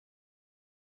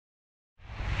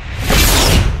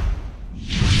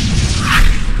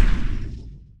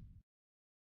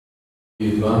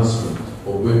the advancement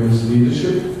of women's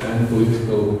leadership and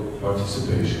political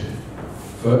participation.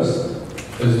 First,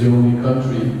 as the only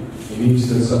country in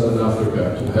East and Southern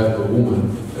Africa to have a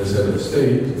woman as head of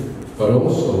state, but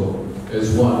also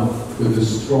as one with a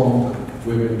strong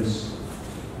women's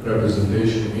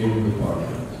representation in the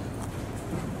parliament.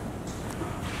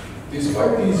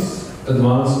 Despite these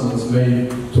advancements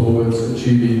made towards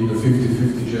achieving the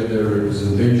 50-50 gender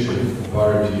representation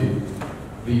parity,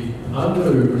 the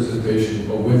underrepresentation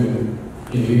of women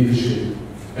in leadership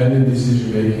and in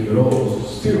decision-making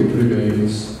roles still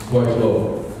remains quite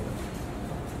low.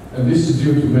 And this is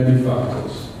due to many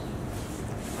factors,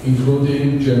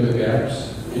 including gender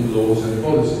gaps in laws and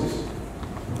policies,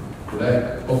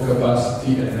 lack of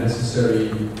capacity and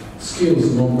necessary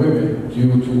skills among women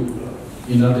due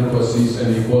to inadequacies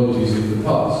and inequalities in the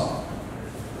past,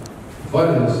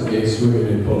 violence against women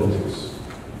in politics,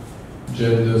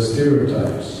 gender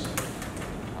stereotypes,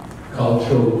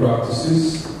 cultural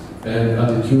practices and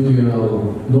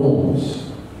attitudinal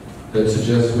norms that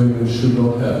suggest women should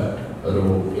not have a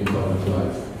role in public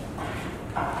life.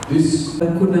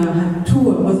 Kuna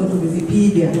hatua ambazo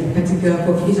tumezipiga katika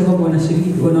kuhakikisha kwamba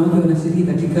wanawake wanashiriki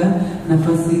katika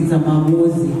nafasi za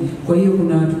maamuzi. Kwa hiyo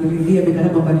tumeridhia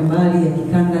mikataba mbalimbali ya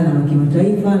kikanda na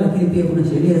kimataifa, lakini pia kuna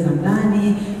sheria za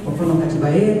ndani, kwa mfano katiba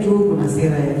yetu, kuna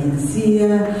sera ya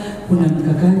jinsia, kuna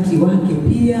mkakati wake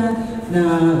pia, na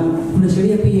kuna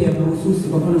sheria pia mahususi,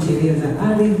 kwa mfano sheria za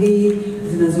ardhi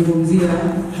zinazungumzia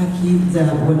haki za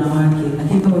wanawake.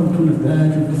 Lakini kama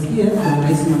tulivyosikia,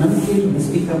 rais mwanamke,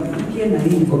 spika mwanamke, na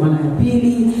hii kwa maana ya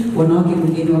pili, wanawake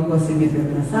wengine wako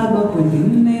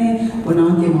 37.4,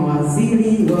 wanawake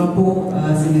mawaziri wapo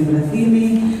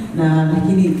 30, na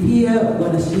lakini pia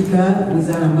wanashika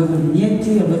wizara ambazo ni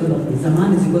nyeti, ambazo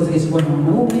zamani zilikuwa zikishikwa na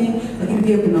wanaume, lakini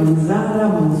pia kuna wizara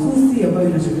mahususi ambayo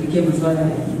inashughulikia masuala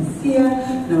ya jinsia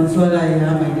na masuala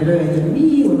ya maendeleo ya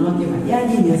jamii, wanawake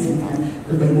majaji ni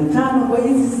 45. Kwa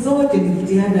hizi zote ni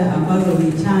jitihada ambazo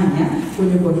ni chanya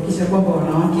kwenye kuhakikisha kwamba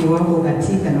wanawake wako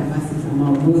katika nafasi za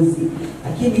maamuzi.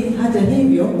 Lakini hata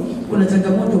hivyo kuna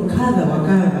changamoto kadha wa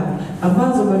kadha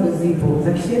ambazo bado zipo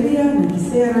za kisheria na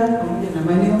kisera pamoja na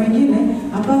maeneo mengine,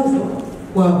 ambazo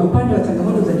kwa upande wa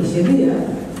changamoto za kisheria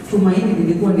tumaini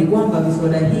lilikuwa ni kwamba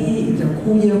miswada hii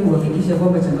itakuja kuhakikisha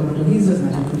kwamba changamoto hizo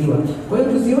zinatatuliwa. Kwa hiyo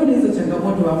tusione hizo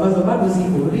changamoto ambazo bado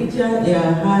zipo, licha ya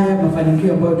haya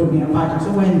mafanikio ambayo tumeyapata, so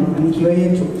haya ni mafanikio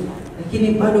yetu, lakini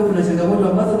bado kuna changamoto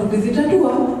ambazo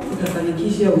tukizitatua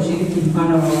tutafanikisha ushiriki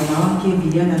mpana wa wanawake,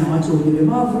 vijana na watu wenye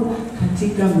ulemavu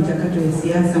katika mchakato ya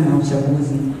siasa na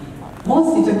uchaguzi.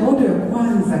 Mosi, changamoto ya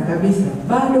kwanza kabisa,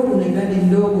 bado kuna idadi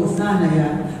ndogo sana ya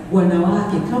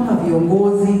wanawake kama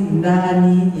viongozi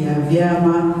ndani ya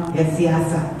vyama ya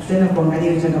siasa. Tutaenda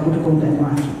kuangalia changamoto kwa undani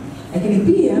wake. Lakini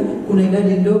pia kuna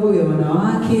idadi ndogo ya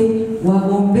wanawake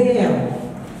wagombea,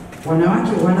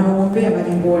 wanawake wanaogombea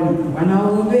majimboni,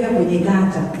 wanaogombea kwenye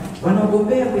kata,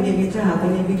 wanaogombea kwenye mitaa,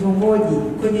 kwenye vitongoji,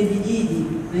 kwenye vijiji.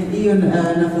 Hiyo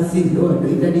nafasi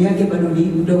idadi yake bado ni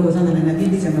ndogo sana, na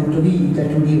inabidi changamoto hii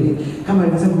itatuliwe. Kama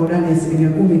alivyosema ndani ya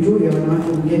 10% tu ya wanawake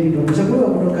bungeni ndio wachaguliwa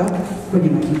kutoka kwenye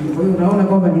majimbo. Kwa hiyo unaona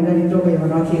kwamba ni idadi ndogo ya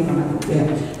wanawake wanagombea.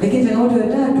 Lakini changamoto ya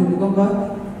tatu ni kwamba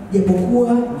japokuwa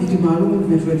vitu maalum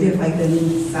vimetuletea faida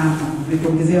nyingi sana,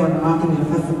 vimeongezea wanawake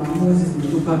nafasi za maamuzi,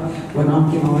 zimetupa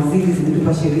wanawake mawaziri,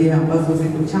 zimetupa sheria ambazo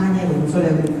ziko chanya kwa masuala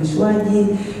ya ushirikishwaji,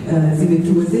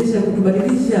 zimetuwezesha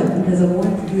kutubadilisha mtazamo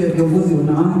wetu juu ya viongozi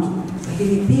wanawake.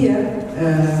 Lakini pia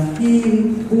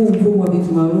huu mfumo wa vitu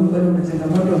maalum bado na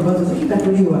changamoto ambazo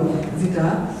zikitatuliwa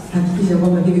zitahakikisha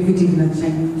kwamba hivi vitu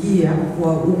vinachangia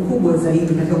kwa ukubwa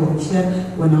zaidi katika kuhakikisha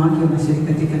wanawake wanashiriki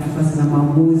katika nafasi za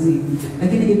maamuzi.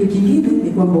 Lakini kitu kingine ni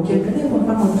kwamba ukiangalia kwa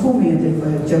mfano tume ya taifa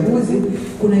ya uchaguzi,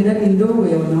 kuna idadi ndogo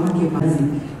ya wanawake kazi.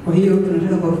 Kwa hiyo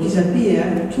tunataka kuhakikisha pia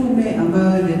tume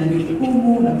ambayo ina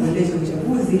jukumu la kuendesha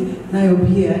uchaguzi nayo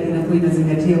pia inakuwa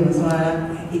inazingatia masuala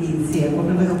ya jinsia. Kwa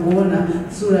tunataka kuona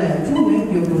sura ya tume,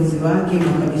 viongozi wake,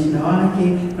 makamishna wake,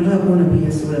 tunataka kuona pia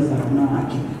sura za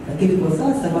wanawake. Lakini kwa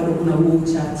sasa bado kuna huo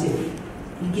uchache.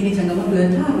 Lakini changamoto ya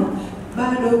tano,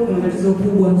 bado kuna tatizo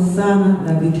kubwa sana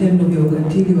la vitendo vya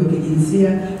ukatili wa kijinsia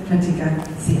katika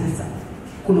siasa.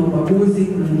 Kuna ubaguzi,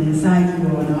 kuna unyanyasaji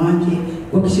wa wanawake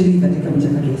wakishiriki katika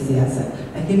mchakato wa siasa.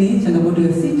 Lakini changamoto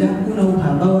ya sita, kuna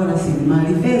uhaba wa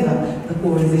rasilimali fedha za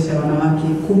kuwezesha wanawake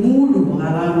kumudu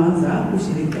gharama za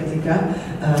kushiriki katika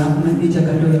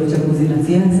mchakato ya uchaguzi na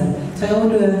siasa.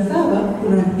 Changamoto ya saba,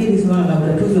 kuna hili swala la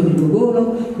utatuzi wa migogoro,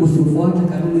 usiofuata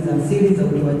kanuni za asili za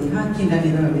utoaji haki ndani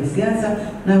ya vyama vya siasa,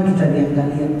 nayo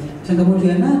tutaliangalia. Changamoto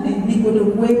ya nane ni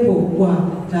kutokuwepo kwa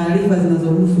taarifa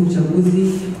zinazohusu uchaguzi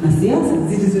na siasa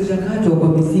zilizochakatwa kwa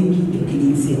misingi ya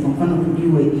kijinsia. Kwa mfano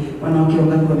tujue wanawake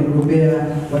wangapi wamegombea,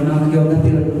 wanawake wangapi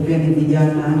wanagombea ni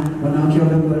vijana, wanawake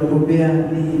wangapi wanagombea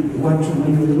ni watu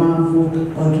wenye ulemavu,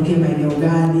 wanatokea maeneo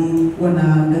gani, wana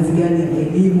ngazi gani ya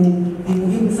elimu. Ni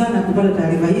muhimu sana kupata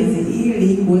taarifa hizi ili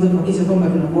kuweza kuhakikisha kwamba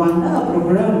tunapoandaa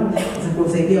programu za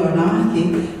kuwasaidia wanawake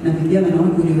na vijana na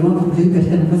watu wenye ulemavu kushiriki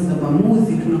katika nafasi za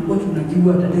maamuzi, tunakuwa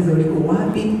tunajua tatizo liko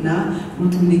wapi na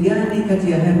makundi gani kati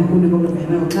ya haya makundi ambayo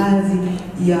tunafanya kazi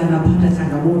yanapata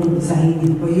changamoto zaidi.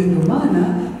 Kwa hiyo ndio maana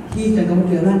hii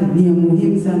changamoto ya dhana ni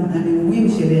muhimu sana, na ni muhimu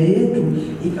sheria yetu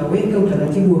ikaweka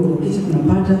utaratibu wa kuhakikisha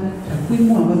tunapata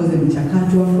takwimu ambazo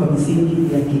zimechakatwa kwa misingi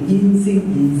ya kijinsi,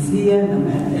 jinsia na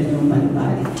maeneo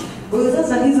mbalimbali. Kwa hiyo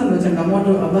sasa hizo ndio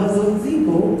changamoto ambazo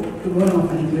zipo, tumeona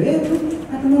mafanikio yetu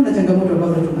na tumeona changamoto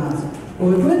ambazo tunazo. Kwa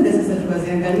hiyo twende sasa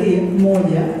tukaziangalie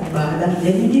moja baada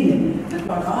ya nyingine. Na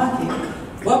kwa wanawake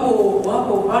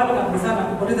wapo bado kabisa na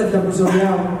kupoteza vitambulisho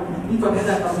vyao. Mtu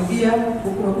anaweza akarudia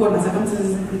kumekuwa na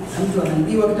circumstances, mtu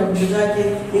anaibiwa kitambulisho chake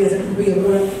ili aweze kupiga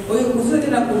kura. Kwa hiyo kusudi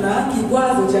tena kuna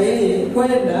kikwazo cha yeye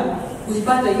kwenda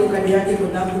kuipata hiyo kadi yake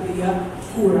kwenda kupiga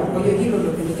kura. Kwa hiyo hilo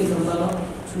ndio pendekezo ambalo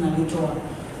tunalitoa.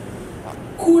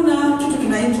 Kuna kitu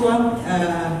kinaitwa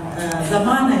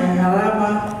dhamana ya gharama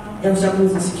ya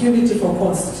uchaguzi, security for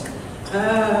cost.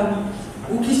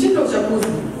 Ukishinda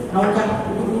uchaguzi na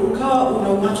ukawa una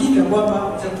uhakika kwamba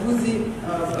uchaguzi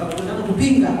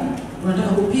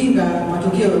unataka kupinga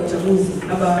matokeo ya uchaguzi,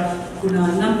 labda kuna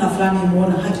namna fulani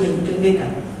umeona haki ya kutendeka.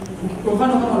 Kwa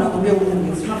mfano kama unagombea ubunge,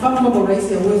 tunafahamu kwamba urais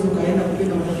hauwezi ukaenda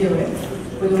kupinga matokeo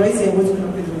kwenye urais, hauwezi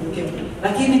kupinga matokeo,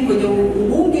 lakini kwenye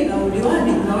ubunge na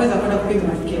udiwani unaweza kwenda kupinga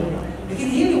matokeo.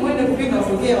 Lakini ili uende kupinga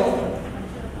matokeo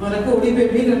unatakiwa ulipe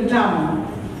milioni 5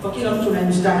 kwa kila mtu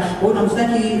unayemshtaki. Kwa hiyo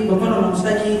unamshtaki, kwa mfano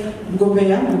unamshtaki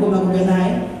mgombea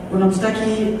naye, unamshtaki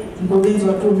mkurugenzi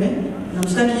wa tume,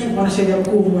 unamshtaki mwanasheria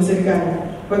mkuu wa serikali.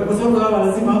 Kwa sababu hawa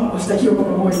lazima washtakiwe kwa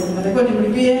pamoja. Natakiwa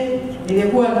nimlipie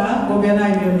nilikuwa na mgombea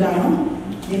naye milioni 5,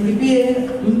 nimlipie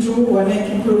mtu wa NEC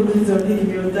mkurugenzi wa NEC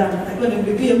milioni 5, natakiwa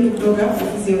nimlipie mtu kutoka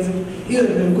ofisi ya waziri hiyo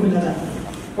milioni 15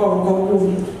 kwa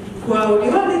ubunge. Kwa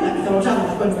udiwani na kitawatano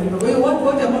kwa nini? Kwa hiyo watu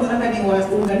wote ambao nataka ni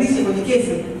waunganishe kwenye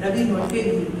kesi inabidi walipie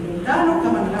milioni 5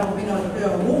 kama nataka kupinga matokeo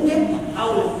ya bunge,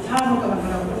 au 5 kama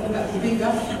nataka kupinga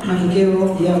matokeo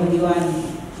ya udiwani.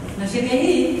 Na sheria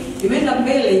hii imeenda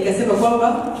mbele ikasema kwamba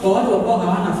kwa watu ambao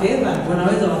hawana fedha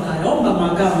wanaweza wakaomba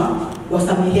mahakama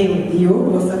wasamehewe hilo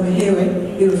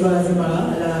swala zima la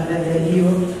hiyo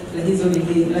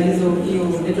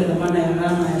ndio dhamana ya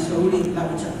gharama ya shauri la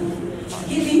uchaguzi.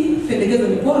 Lakini pendekezo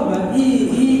ni kwamba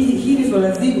hii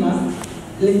swala zima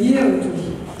lenyewe tu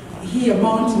hii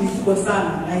amount ni kubwa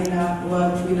sana na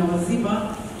inawazima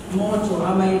moto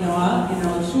ama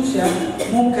inawashusha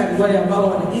munkari wale ambao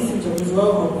wanahisi uchaguzi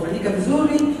wao haukufanyika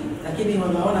vizuri, lakini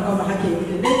wanaona kwamba haki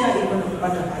haikutendeka ili kwenda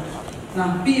kupata haki. Na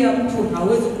pia mtu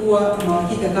hawezi kuwa na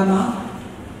uhakika kama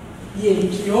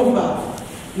nikiomba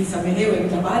nisamehewe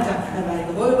nitapata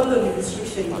kadhalika. Kwa hiyo bado ni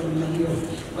restriction kwa namna hiyo.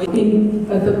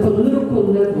 At the political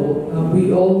level, we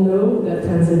all know that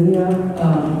Tanzania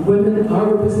women are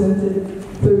represented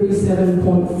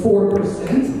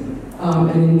 37.4%, and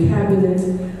in cabinet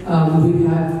we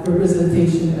have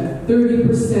representation at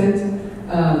 30%,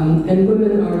 and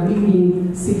women are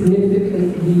leading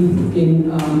significantly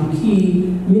in key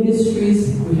ministries.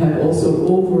 We have also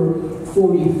over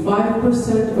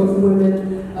 45% of women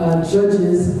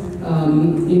judges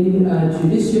in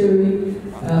judiciary.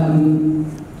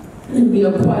 And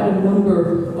quite a number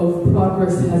of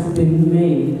progress has been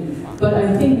made. But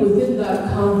I think within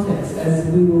that context, as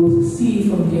we will see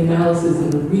from the analysis,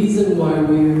 and the reason why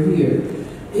we are here,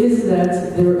 is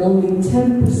that there are only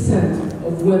 10%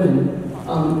 of women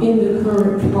in the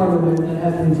current parliament that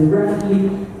have been directly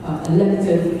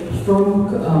elected from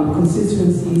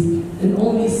constituencies, and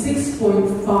only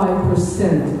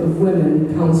 6.5% of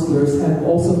women councillors have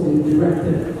also been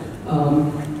directed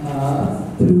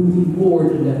through the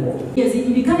board level. Yes,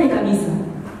 ijulikane kabisa.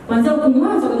 Kwanza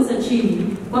mwanzo kabisa chini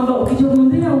kwamba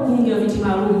ukigombea ubunge wa viti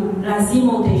maalum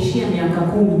lazima utaishia miaka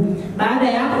 10. Baada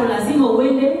ya hapo lazima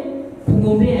uende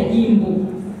kugombea jimbo.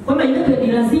 Kwamba ndio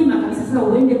ni lazima kabisa sasa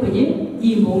uende kwenye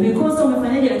jimbo. Umekosa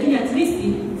umefanyaje, lakini at least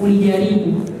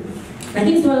ulijaribu.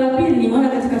 Lakini swala la pili nimeona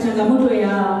katika changamoto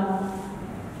ya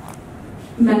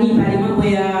mambo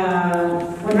ya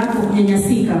wanawake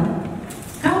kunyanyasika.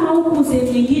 Kama huko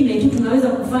sehemu nyingine tu tunaweza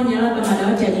kufanya labda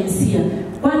madawati ya jinsia,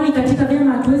 kwani katika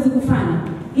vyama hatuwezi kufanya?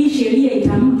 Hii sheria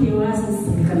itamke wazi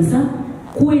kabisa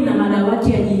kuwe na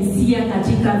madawati ya jinsia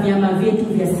katika vyama vyetu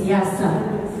vya siasa.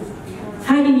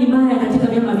 Hali ni mbaya katika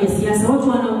vyama vya siasa, watu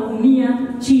wanaumia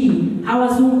chini.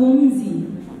 hawazungumzi.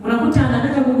 Unakuta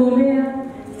anataka kugombea,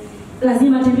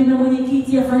 lazima atembee na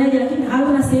mwenyekiti afanyaje, lakini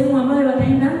hawana sehemu ambayo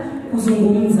wataenda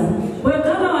kuzungumza. Kwa hiyo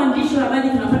kama waandishi wa habari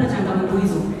tunapata changamoto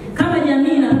hizo, kama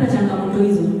jamii inapata changamoto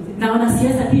hizo, na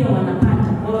wanasiasa pia wanapata,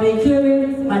 wawekewe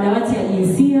madawati ya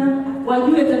jinsia,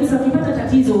 wajue kabisa wakipata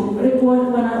tatizo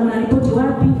wanaripoti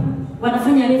wapi,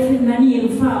 wanafanya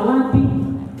rufaa wapi,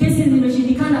 kesi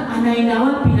zimeshindikana anaenda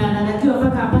wapi, na anatakiwa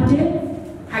mpaka apate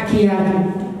haki yake.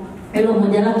 Hilo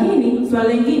moja. Lakini swala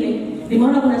lingine,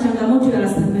 nimeona kuna changamoto ya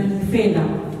rasilimali fedha.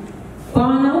 Kwa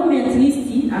wanaume at least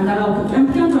angalau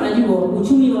kila mtu anajua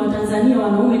uchumi wa Tanzania,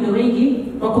 wanaume ndio wengi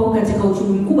wako katika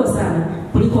uchumi mkubwa sana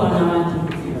kuliko wanawake.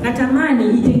 Natamani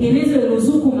itengenezwe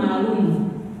ruzuku maalum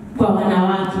kwa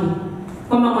wanawake.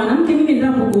 Kwamba mwanamke mimi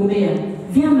ndio kugombea,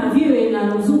 vyama viwe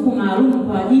na ruzuku maalum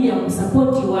kwa ajili ya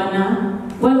kusapoti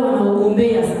wale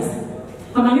wanaogombea sasa.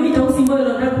 Kama mimi Tausi Mbowe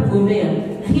nataka kugombea,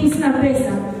 lakini sina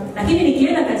pesa, lakini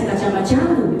nikienda katika chama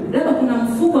changu, labda kuna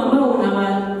mfuko ambao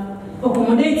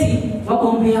accommodate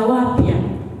wagombea wapya,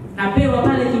 napewa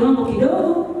pale kiwango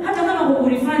kidogo, hata kama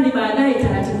kukurifandi baadaye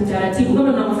taratibu, kama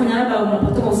unafanya labda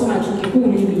unapotoka usoma chuo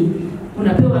kikuu hivi,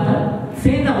 unapewa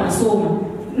fedha unasoma,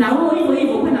 na wao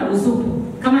hivyo kuna ruzuku,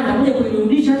 kama nitakuja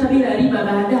kuirudisha hata bila riba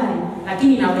baadaye,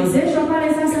 lakini nawezeshwa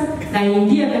pale sasa,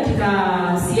 naingia katika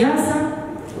siasa,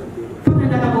 mpaka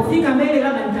nitakapofika mbele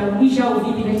labda nitarudisha au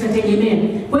vipi, na itategemea.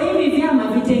 Kwa hivi vyama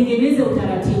vitengeneze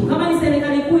utaratibu. Kama ni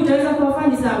serikali kuu itaweza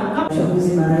kuwafanya sawa.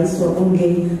 Uchaguzi marais wa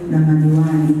bunge na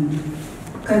madiwani.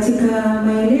 Katika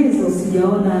maelezo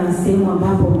sijaona sehemu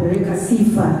ambapo umeweka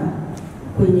sifa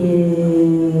kwenye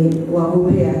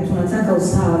wagombea. Tunataka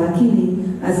usawa, lakini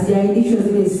hazijaidishwa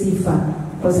zile sifa,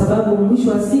 kwa sababu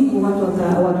mwisho wa siku watu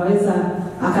wanaweza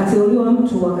akateuliwa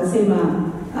mtu wakasema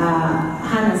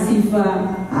hana sifa,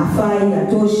 hafai,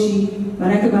 hatoshi.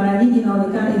 Maana mara nyingi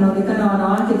inaonekana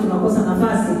wanawake tunakosa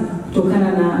nafasi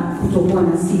kutokana na kutokuwa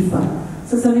na sifa.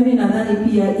 Sasa mimi nadhani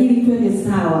pia ili twende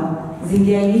sawa,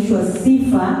 zingeainishwa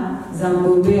sifa za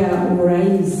mgombea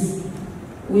urais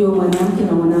huyo mwanamke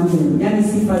na mwanamume, yani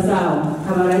sifa zao.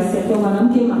 Kama rais akiwa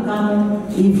mwanamke, makamu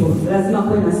hivyo, lazima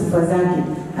kuwe na sifa zake.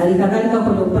 Halikadhalika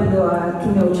kwenye upande wa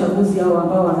tume ya uchaguzi au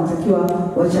ambao wanatakiwa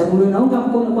wachaguliwe, naunga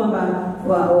mkono kwamba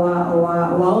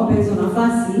waombe hizo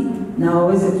nafasi na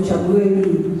waweze kuchaguliwa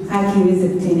ili haki iweze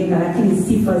kutendeka, lakini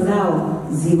sifa zao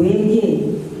ziweje?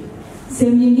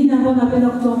 Sehemu nyingine ambayo napenda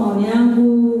kutoa maoni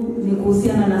yangu ni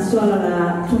kuhusiana na swala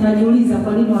la, tunajiuliza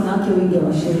kwa nini wanawake wengi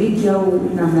hawashiriki au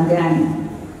namna gani.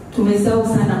 Tumesahau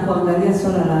sana kuangalia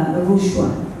swala la rushwa,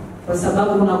 kwa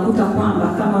sababu unakuta kwamba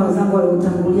kama wenzangu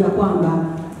waliotangulia kwamba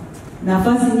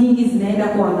nafasi nyingi zinaenda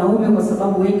kwa wanaume kwa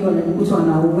sababu wengi wanajikuta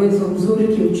wana uwezo mzuri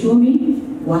kiuchumi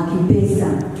wa kipesa.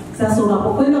 Sasa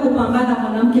unapokwenda kupambana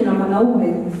mwanamke na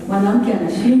mwanaume, mwanamke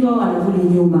anashindwa,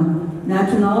 anarudi nyuma. Na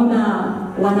tunaona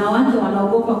wanawake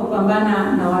wanaogopa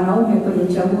kupambana na wanaume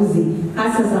kwenye chaguzi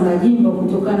hasa za majimbo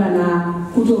kutokana na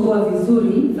kutokuwa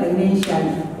vizuri financial,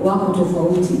 wako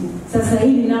tofauti. Sasa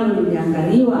hili nalo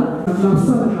limeangaliwa.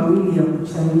 Masuala mawili ya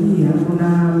kuchangia, kuna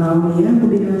maoni yangu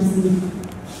binafsi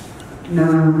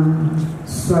na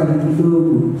swali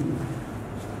kidogo.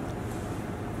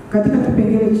 Katika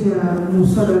kipengele cha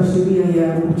mswada wa sheria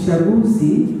ya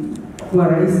uchaguzi wa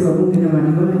rais wa bunge na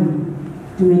madiwani,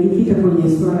 tumejikita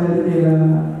kwenye swala lile la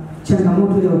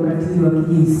changamoto ya ukatili wa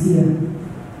kijinsia.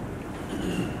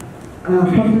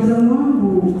 Kwa mtazamo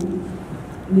wangu,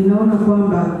 ninaona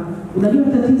kwamba unajua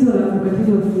tatizo la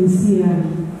ukatili wa kijinsia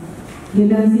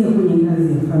linaanzia kwenye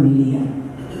ngazi ya familia.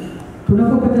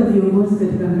 Tunapopata viongozi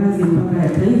katika ngazi mpaka ya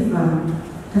taifa,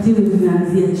 tatizo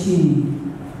linaanzia chini.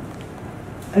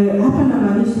 Hapa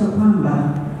namaanisha kwamba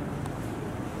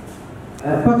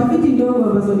kwa tafiti ndogo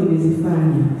ambazo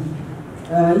nimezifanya,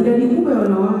 idadi kubwa ya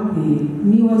wanawake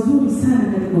ni wazuri sana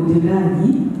katika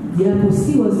utendaji, japo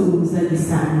si wazungumzaji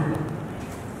sana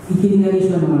ikilinganishwa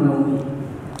na wanaume.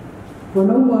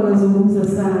 Wanaume wanazungumza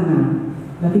sana,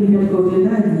 lakini katika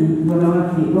utendaji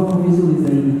wanawake wako vizuri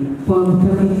zaidi kwa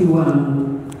utafiti wangu.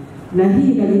 Na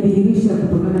hii inadhihirisha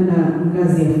kutokana na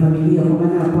ngazi ya familia, kwa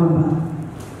maana kwamba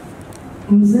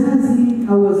mzazi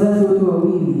au wazazi wote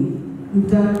wawili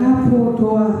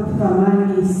mtakapotoa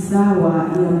thamani sawa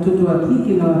ya mtoto wa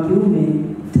kike na wa kiume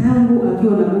tangu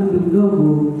akiwa na umri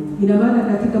mdogo, ina maana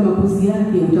katika makuzi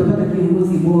yake utapata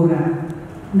kiongozi bora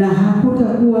na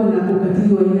hakutakuwa na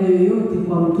ukatili wa aina yoyote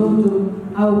kwa mtoto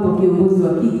au kwa kiongozi wa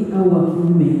kike au wa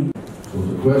kiume. So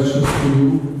the questions to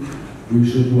you, we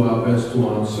should do our best to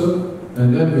answer,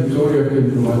 and then Victoria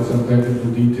can provide some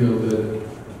technical detail that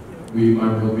we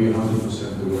might not be 100%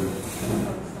 aware.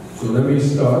 So let me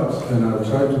start, and I'll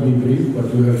try to be brief,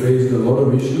 but you have raised a lot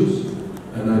of issues,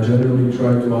 and I generally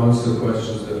try to answer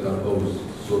questions that are posed,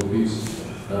 so please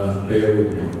bear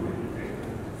with me.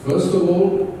 First of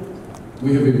all,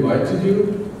 we have invited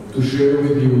you to share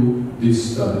with you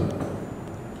this study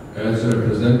as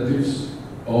representatives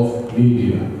of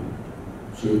media,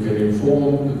 so you can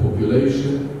inform the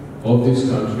population of this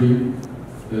country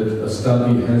that a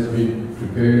study has been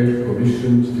prepared,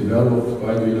 commissioned, developed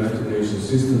by the United Nations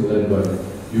system led by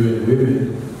UN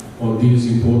Women on these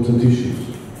important issues.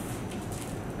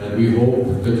 And we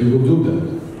hope that you will do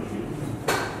that.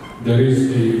 There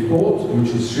is a report which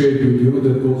is shared with you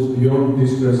that goes beyond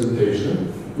this presentation,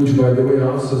 which, by the way,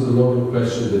 answers a lot of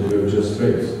questions that you have just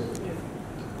raised.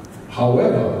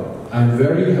 However, I'm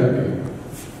very happy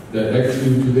that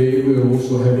actually today we are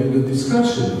also having a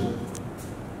discussion,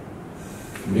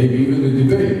 maybe even a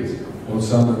debate on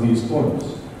some of these points,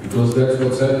 because that's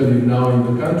what's happening now in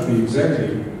the country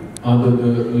exactly under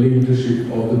the leadership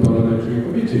of the parliamentary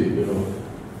committee, you know.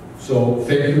 So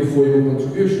thank you for your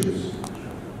contributions.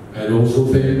 And also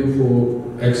thank you for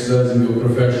exercising your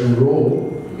professional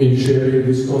role in sharing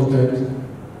this content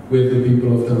with the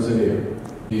people of Tanzania.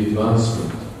 The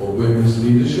advancement of women's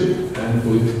leadership and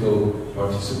political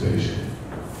participation.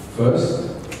 First,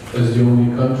 as the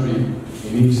only country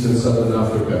in East and Southern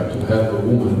Africa to have a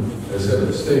woman as head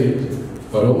of state,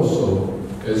 but also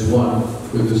as one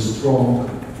with a strong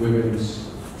women's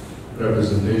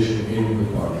representation in the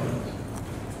parliament.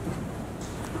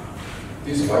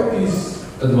 Despite these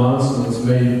advancements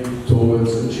made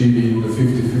towards achieving the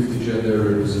 50-50 gender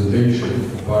representation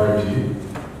parity,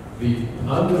 the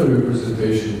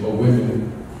underrepresentation of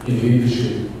women in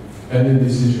leadership and in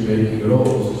decision-making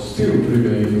roles still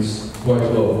remains quite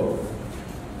low.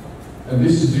 And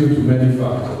this is due to many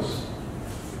factors,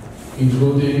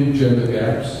 including gender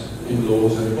gaps in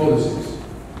laws and policies,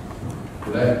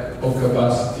 lack of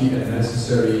capacity and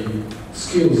necessary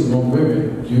skills among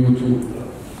women due to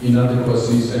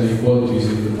inadequacies and inequalities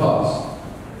in the past,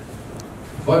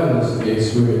 violence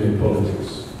against women in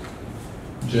politics,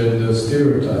 gender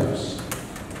stereotypes,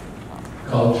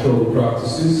 cultural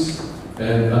practices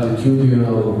and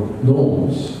attitudinal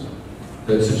norms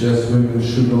that suggest women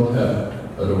should not have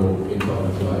a role in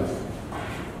public life.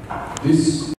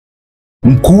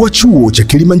 Mkuu wa chuo cha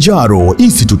Kilimanjaro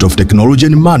Institute of Technology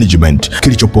and Management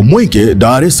kilichopo Mwenge,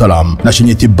 Dar es Salaam na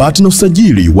chenye thibati na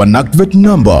usajili wa NACTVET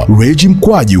number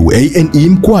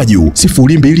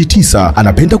REG/ANE/029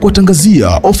 anapenda kuwatangazia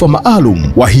ofa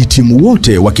maalum wahitimu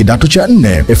wote wa kidato cha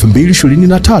 4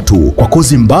 2023 kwa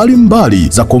kozi mbalimbali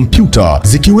za kompyuta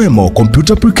zikiwemo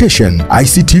computer application,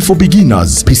 ICT for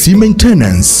beginners, PC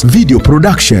maintenance, video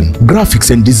production,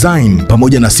 graphics and design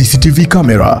pamoja na CCTV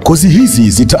camera. Kozi hizi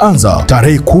zitaanza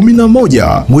tarehe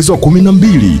 11 mwezi wa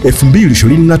 12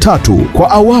 2023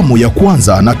 kwa awamu ya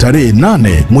kwanza na tarehe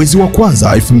 8 mwezi wa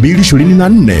kwanza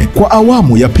 2024 kwa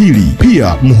awamu ya pili.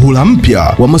 Pia muhula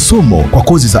mpya wa masomo kwa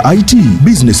kozi za IT,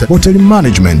 Business, Hotel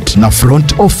Management na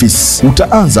Front Office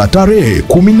utaanza tarehe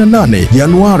 18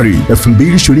 Januari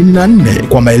 2024.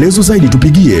 Kwa maelezo zaidi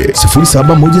tupigie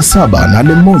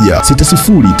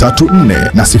 0717816034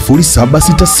 na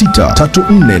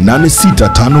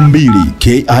 0766348652.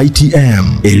 KITM,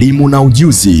 elimu na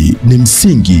ujuzi ni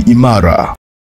msingi imara.